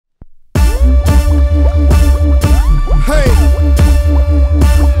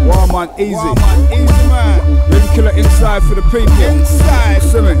man, easy. Wow, man, easy, man. Rhythm killer inside for the people. Inside.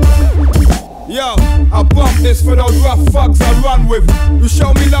 Listen. Yo, I bump this for those rough fucks I run with. You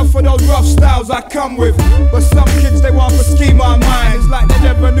show me love for those rough styles I come with. But some kids, they want to scheme my mind. It's like they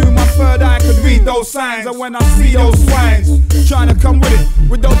never knew my third eye could read those signs. And when I see those swines trying to come with it,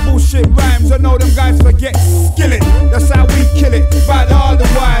 with those bullshit rhymes, I know them guys forget skillet. That's how we kill it, bad all the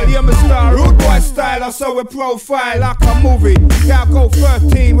while. Yeah, my star, rude boy style, I saw a profile like a movie. Can't go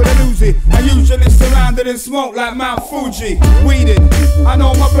 13 with a Uzi. I usually surrounded in smoke like Mount Fuji. Weeded, I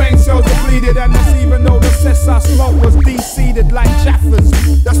know my brain cells depleted. And that's even though the cess I smoke was de-seeded like Jaffers.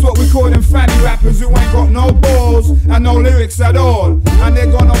 That's what we call them fanny rappers who ain't got no balls and no lyrics at all. And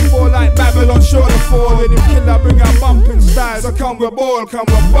they're gonna fall like Babylon, sure to fall. And if killer bring out bumping styles, so come with ball, come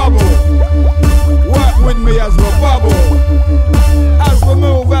with bubble. Work with me as we bubble. As we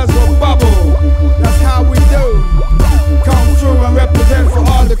move, as we bubble. That's how we do. Come through and represent for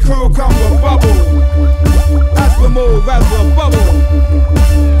all the crew, come with bubble. As we move, as we bubble.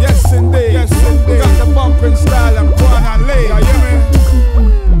 Yes indeed, yes indeed. We got the bumping style and Quan and Lee, you hear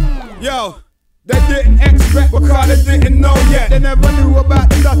me? Yo, they didn't expect because they didn't know yet. They never knew about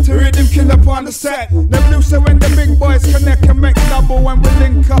the dirty rhythm killer upon the set. Never knew so when the big boys connect and make double. When we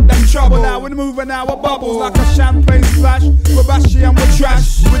link up them trouble. Now we're moving our bubbles like a champagne splash. We're bashy and we're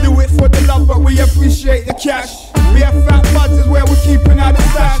trash. We do it for the love but we appreciate the cash. We have fat buds is where we're keeping out the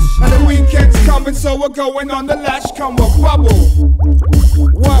stash. And the weekend's coming so we're going on the lash. Come with bubble.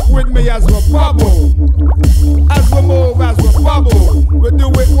 Work with me as we bubble. As we move, as we bubble. We do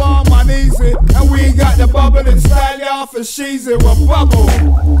it warm and easy. And we got the bubbling style, y'all, for sheezy. We bubble.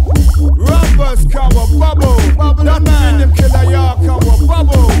 Rhombus come with bubble. That man, them killer, y'all, come with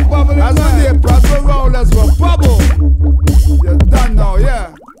bubble. As we dip, as we roll, as we bubble. You done now,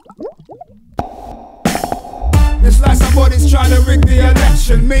 yeah. It's like somebody's trying to rig the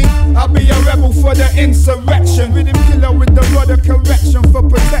election. Me, I'll be a rebel for the insurrection. Rhythm killer with the rod of correction for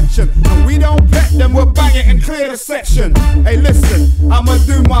protection. And we don't pet them, we'll bang it and clear the section. Hey listen, I'ma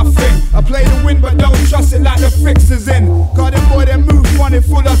do my thing. I play the win but don't trust it like the fix is in. Cause them boy they move funny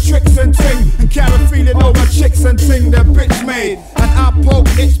full of tricks and ting. And carry feeling over chicks and ting they're bitch made. And I poke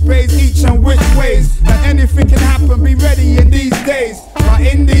itch bays each and which ways. And anything can happen, be ready in these days. But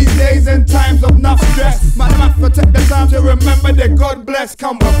in these days and times of enough stress, man, I have to take the time to remember that God bless.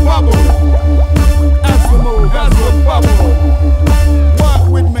 Come with bubble. As we move, as we bubble. Work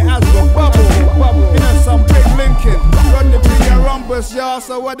with me as we bubble. You know some big linking. Rodney P and Rhombus, y'all,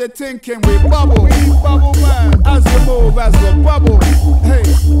 so what they thinking? We bubble. We bubble, man. As we move, as we bubble. Hey,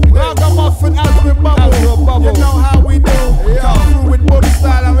 ragamuffin as we bubble. As we bubble. You know how we do. Yeah. Come through with body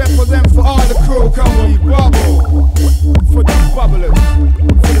style and represent for all the crew. Come we bubble. For the bubblers.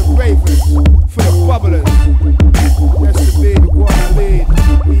 For the